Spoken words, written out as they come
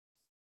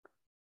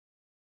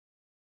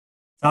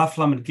Daf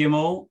Lamed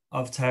Gimel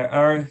of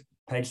Torah,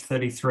 page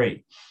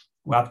 33.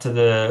 We're up to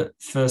the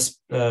first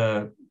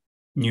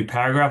new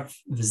paragraph,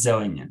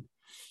 V'Zoinyan.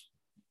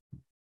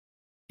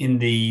 In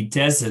the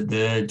desert,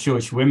 the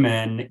Jewish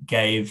women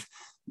gave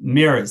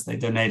mirrors. They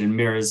donated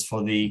mirrors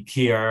for the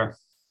kier,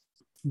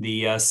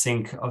 the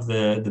sink of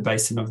the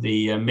basin of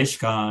the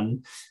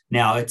Mishkan.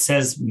 Now it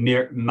says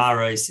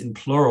maros in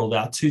plural. There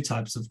are two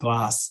types of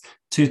glass,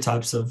 two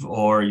types of,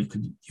 or you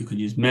could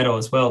use metal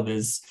as well.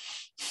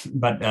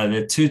 But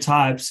the two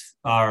types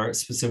are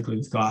specifically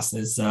with glass.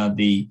 There's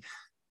the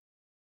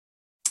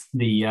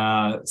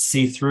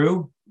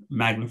see-through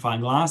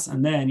magnifying glass,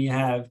 and then you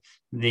have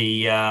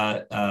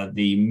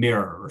the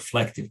mirror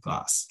reflective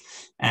glass.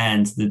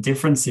 And the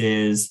difference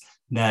is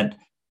that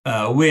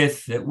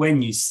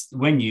when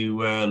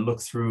you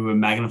look through a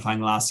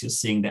magnifying glass, you're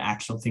seeing the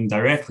actual thing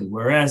directly.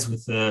 Whereas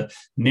with the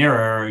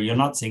mirror, you're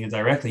not seeing it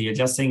directly. You're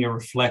just seeing a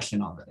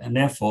reflection of it, and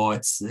therefore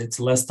it's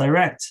less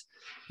direct.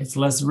 It's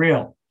less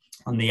real.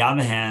 On the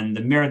other hand,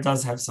 the mirror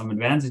does have some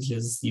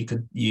advantages. You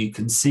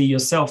can see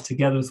yourself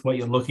together with what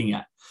you're looking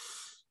at,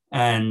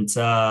 and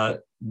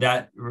that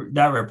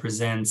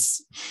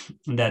represents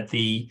that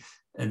the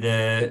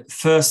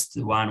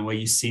first one where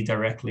you see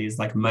directly is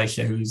like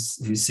Moshe who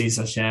sees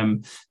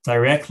Hashem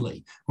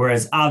directly,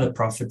 whereas other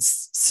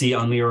prophets see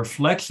only a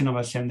reflection of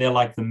Hashem. They're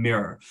like the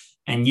mirror,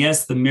 and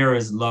yes, the mirror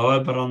is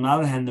lower, but on the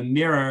other hand, the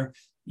mirror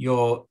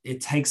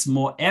it takes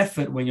more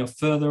effort when you're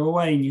further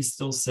away and you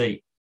still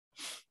see.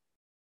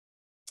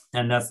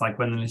 And that's like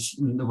when the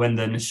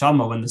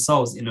neshama, when the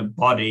soul is in a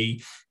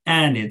body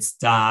and it's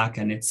dark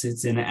and it's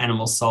in an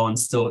animal soul and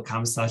still it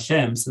comes to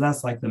Hashem. So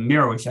that's like the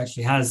mirror, which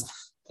actually has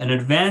an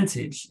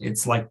advantage.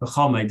 It's like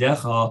b'chol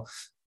meidecha,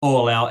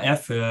 all our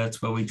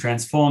efforts where we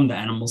transform the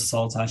animal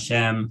soul to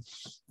Hashem.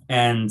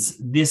 And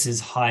this is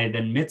higher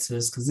than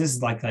mitzvahs because this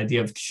is like the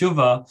idea of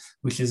tshuva,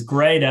 which is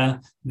greater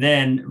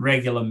than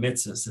regular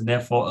mitzvahs and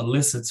therefore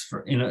elicits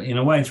in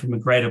a way from a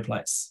greater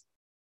place.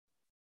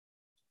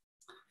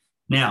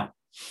 Now,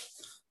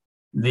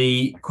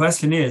 the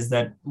question is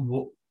that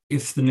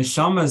if the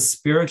neshama is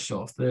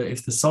spiritual,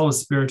 if the soul is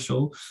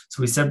spiritual,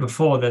 so we said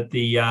before that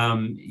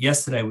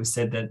yesterday we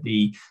said that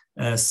the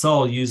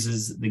soul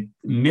uses the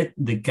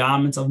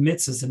garment of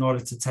mitzvahs in order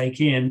to take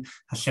in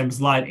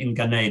Hashem's light in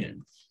Gan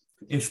Eden.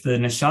 If the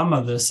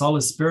neshama, the soul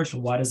is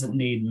spiritual, why does it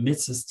need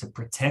mitzvahs to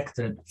protect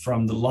it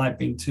from the light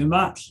being too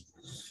much?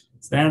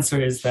 So the answer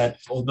is that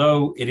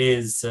although it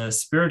is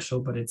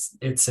spiritual, but it's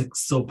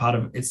still part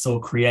of it's still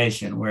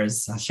creation.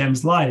 Whereas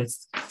Hashem's light,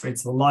 it's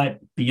the light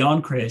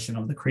beyond creation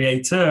of the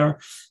Creator,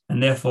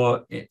 and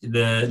therefore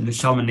the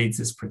neshama needs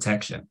this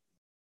protection.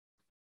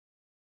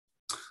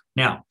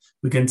 Now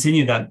we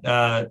continue that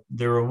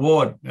the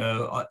reward in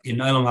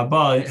Olam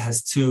Haba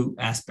has two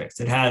aspects.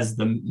 It has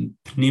the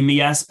pnimi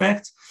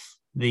aspect,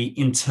 the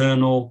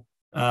internal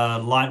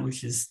light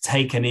which is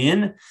taken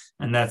in,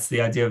 and that's the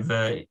idea of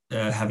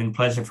having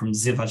pleasure from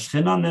Ziv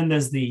HaShechina. And then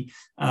there's the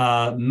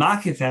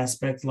makif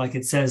aspect, like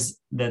it says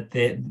that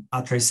the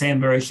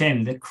Atreseim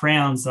Bereshem, the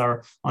crowns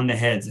are on the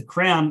heads. The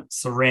crown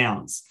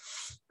surrounds.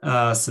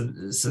 So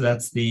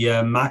that's the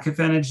makif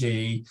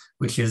energy,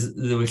 which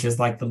is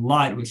like the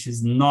light, which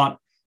is not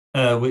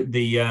with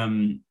the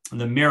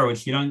mirror,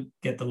 which you don't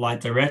get the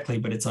light directly,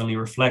 but it's only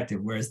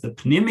reflective. Whereas the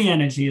pnimi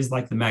energy is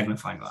like the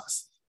magnifying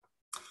glass.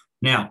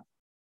 Now,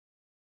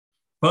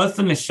 both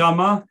the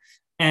neshama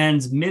and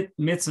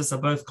mitzvahs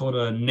are both called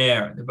a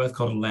ner. They're both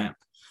called a lamp.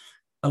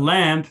 A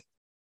lamp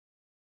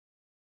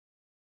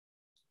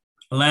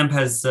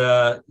has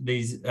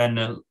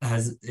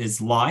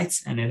is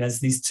light, and it has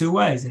these two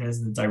ways. It has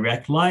the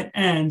direct light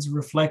and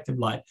reflective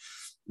light,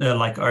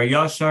 like Ar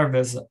Yashar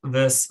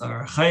versus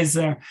Ar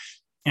Chayzer.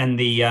 And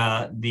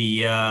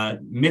the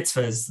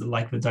mitzvah is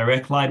like the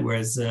direct light,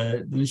 whereas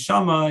the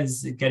neshama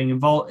is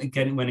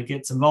when it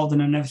gets involved in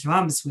a nefesh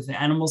hamis with the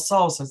animal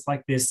soul. So it's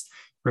like this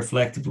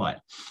reflective light.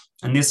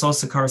 And this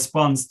also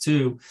corresponds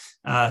to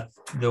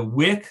the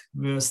wick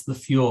versus the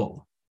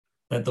fuel,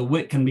 that the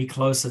wick can be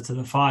closer to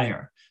the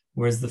fire,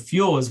 whereas the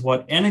fuel is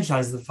what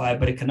energizes the fire,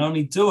 but it can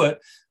only do it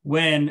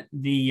when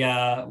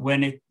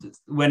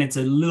it's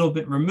a little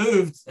bit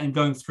removed and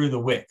going through the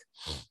wick.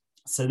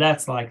 So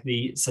that's like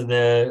the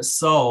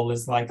soul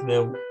is like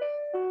the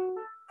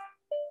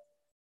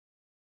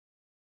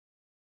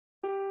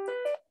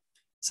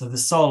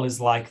soul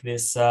is like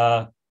this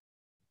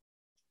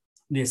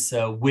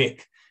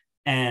wick,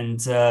 and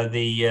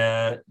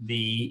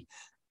the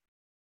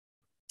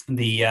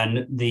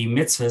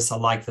mitzvahs are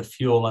like the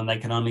fuel, and they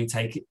can only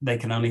take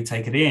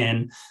it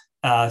in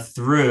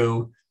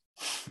through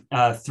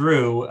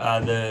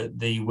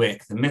the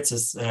wick. The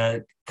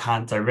mitzvahs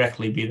can't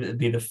directly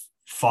be the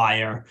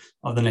fire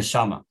of the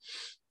neshama.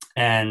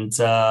 And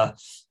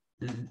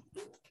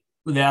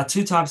there are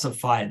two types of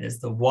fire. There's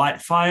the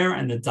white fire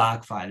and the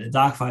dark fire. The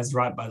dark fire is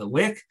right by the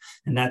wick,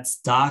 and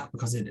that's dark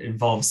because it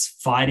involves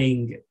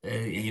fighting,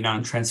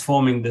 and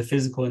transforming the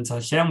physical into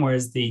Hashem.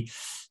 Whereas the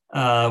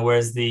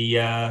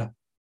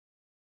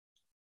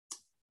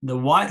the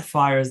white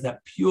fire is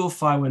that pure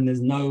fire when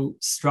there's no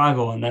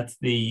struggle, and that's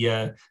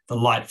the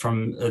light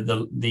from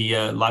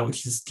the light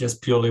which is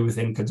just purely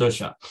within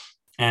kedusha,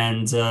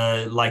 and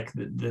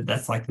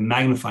that's like the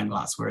magnifying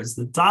glass. Whereas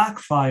the dark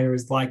fire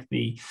is like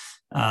the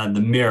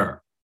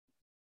mirror,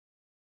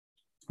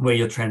 where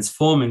you're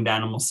transforming the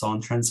animal soul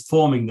and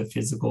transforming the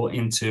physical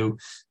into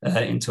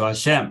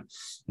Hashem,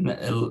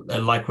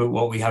 like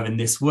what we have in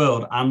this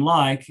world.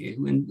 Unlike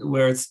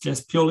where it's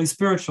just purely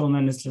spiritual, and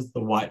then it's just the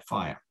white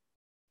fire.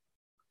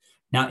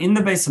 Now, in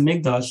the Beis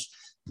Hamikdash,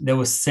 there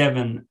were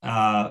seven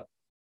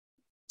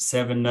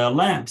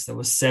lamps. There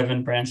were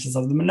 7 branches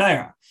of the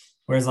menorah,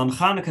 whereas on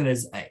Chanukah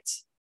there's 8.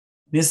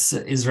 This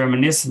is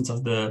reminiscent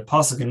of the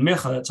pasuk in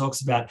Micha that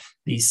talks about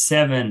the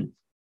 7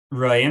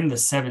 roim, the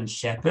 7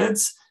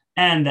 shepherds,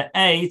 and the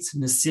 8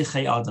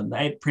 Nesichei Adam,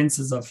 the 8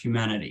 princes of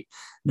humanity.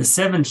 The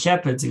 7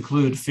 shepherds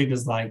include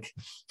figures like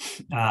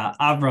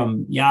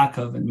Avram,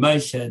 Yaakov, and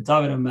Moshe,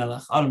 Dovid and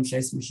Melech, Adam,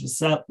 Shes,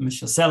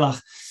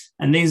 Mishaselach,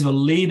 and these were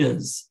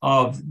leaders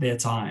of their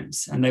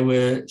times, and they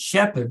were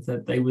shepherds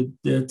that they would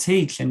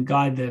teach and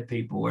guide their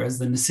people. Whereas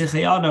the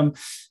Nesichei Adam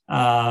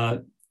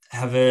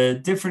have a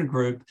different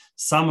group.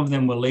 Some of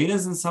them were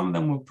leaders, and some of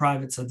them were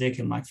private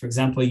tzaddikim. Like, for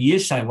example,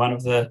 Yishai, one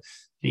of the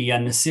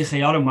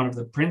Nesichei Adam, one of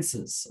the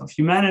princes of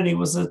humanity,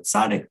 was a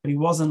tzaddik, but he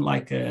wasn't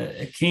like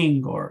a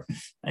king or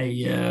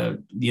the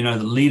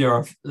leader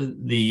of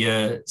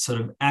the sort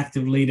of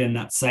active leader in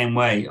that same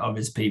way of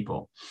his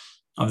people,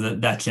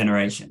 of that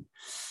generation.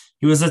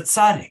 He was a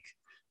tzaddik.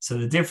 So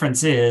the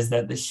difference is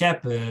that the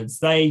shepherds,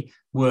 they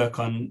work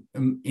on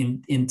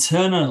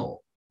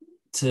internal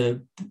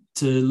to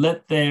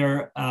let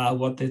their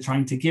what they're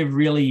trying to give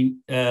really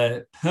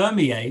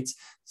permeate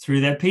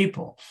through their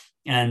people.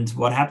 And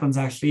what happens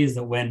actually is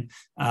that when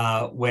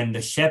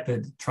the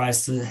shepherd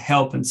tries to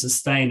help and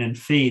sustain and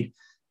feed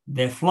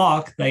their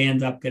flock, they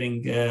end up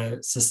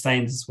getting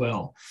sustained as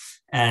well.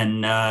 And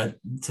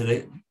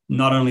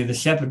not only the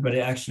shepherd, but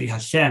actually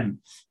Hashem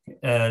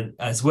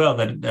as well.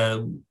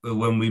 That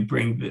when we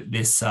bring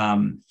this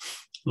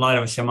light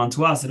of Hashem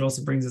onto us, it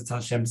also brings us to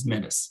Hashem's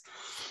midas.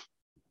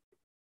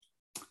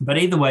 But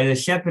either way, the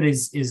shepherd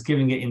is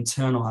giving it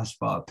internal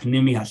hashpah,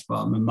 panimi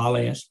hashpah,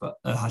 mamale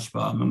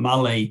hashpah,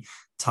 mamale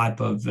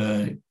type of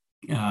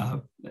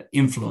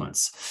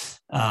influence,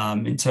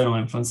 internal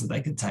influence that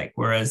they could take.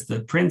 Whereas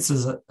the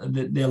princes,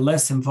 they're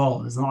less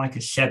involved. It's not like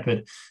a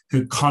shepherd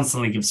who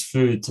constantly gives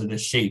food to the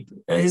sheep.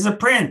 He's a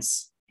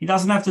prince. He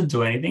doesn't have to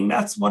do anything.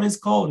 That's what he's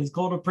called. He's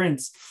called a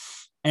prince.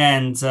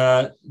 And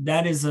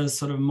that is a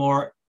sort of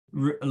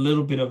a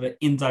little bit of an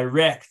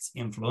indirect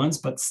influence,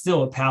 but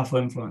still a powerful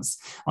influence.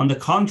 On the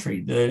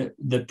contrary,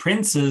 the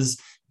princes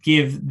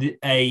give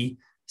a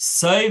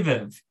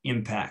sovev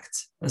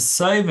impact, a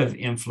sovev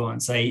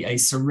influence, a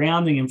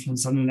surrounding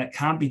influence, something that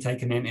can't be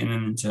taken in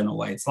an internal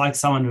way. It's like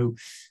someone who,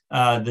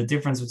 the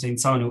difference between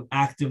someone who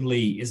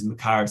actively is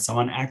makarev,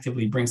 someone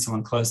actively brings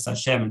someone close to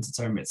Hashem and to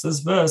Torah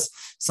mitzvahs, versus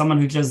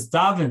someone who just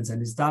davens, and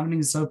his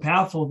davening is so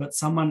powerful that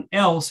someone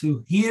else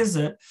who hears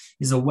it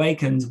is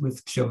awakened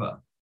with tshuva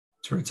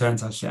to return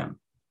to Hashem.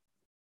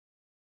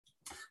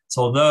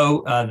 So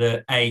although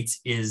the 8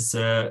 is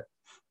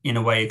in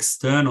a way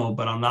external,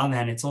 but on the other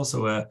hand, it's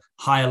also a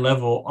higher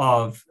level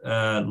of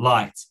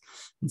light.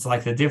 It's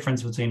like the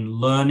difference between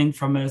learning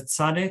from a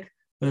tzaddik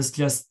versus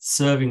just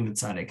serving the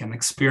tzaddik and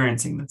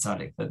experiencing the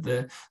tzaddik. That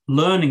the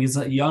learning is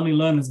that you only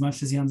learn as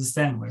much as you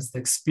understand, whereas the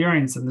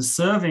experience and the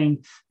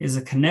serving is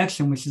a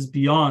connection which is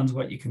beyond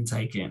what you can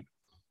take in.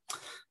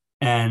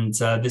 And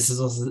this is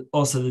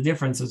also the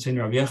difference between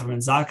Rabbi Yochanan ben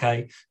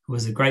Zakkai, who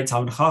was a great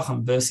Talmid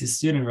Chacham, versus his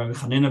student, Rabbi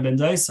Chanina ben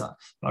Dosa.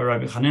 But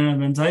Rabbi Chanina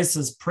ben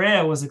Dosa's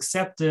prayer was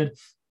accepted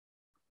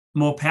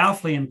more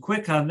powerfully and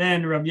quicker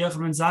than Rabbi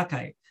Yochanan ben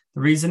Zakkai.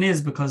 The reason is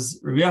because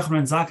Rabbi Yochanan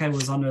ben Zakkai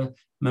was on a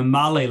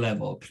memale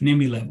level,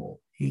 pnimi level.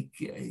 He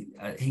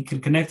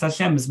could connect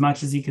Hashem as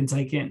much as he can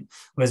take in.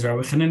 Whereas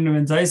Rabbi Chanina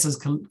ben Dosa is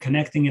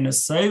connecting in a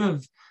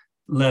sovev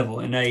level,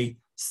 in a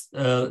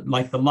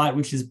like the light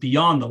which is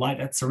beyond the light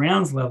that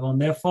surrounds level, and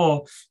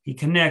therefore he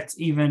connects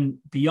even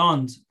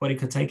beyond what he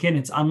could take in.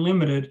 It's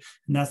unlimited,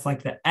 and that's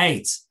like the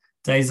 8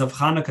 days of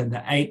Chanukah,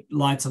 the 8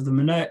 lights of our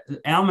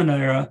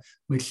menorah,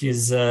 which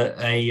is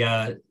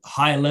a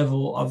higher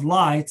level of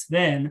light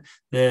than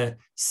the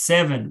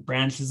 7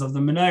 branches of the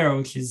menorah,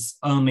 which is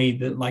only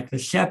like the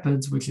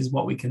shepherds, which is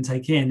what we can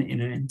take in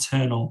an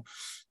internal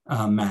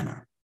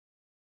manner.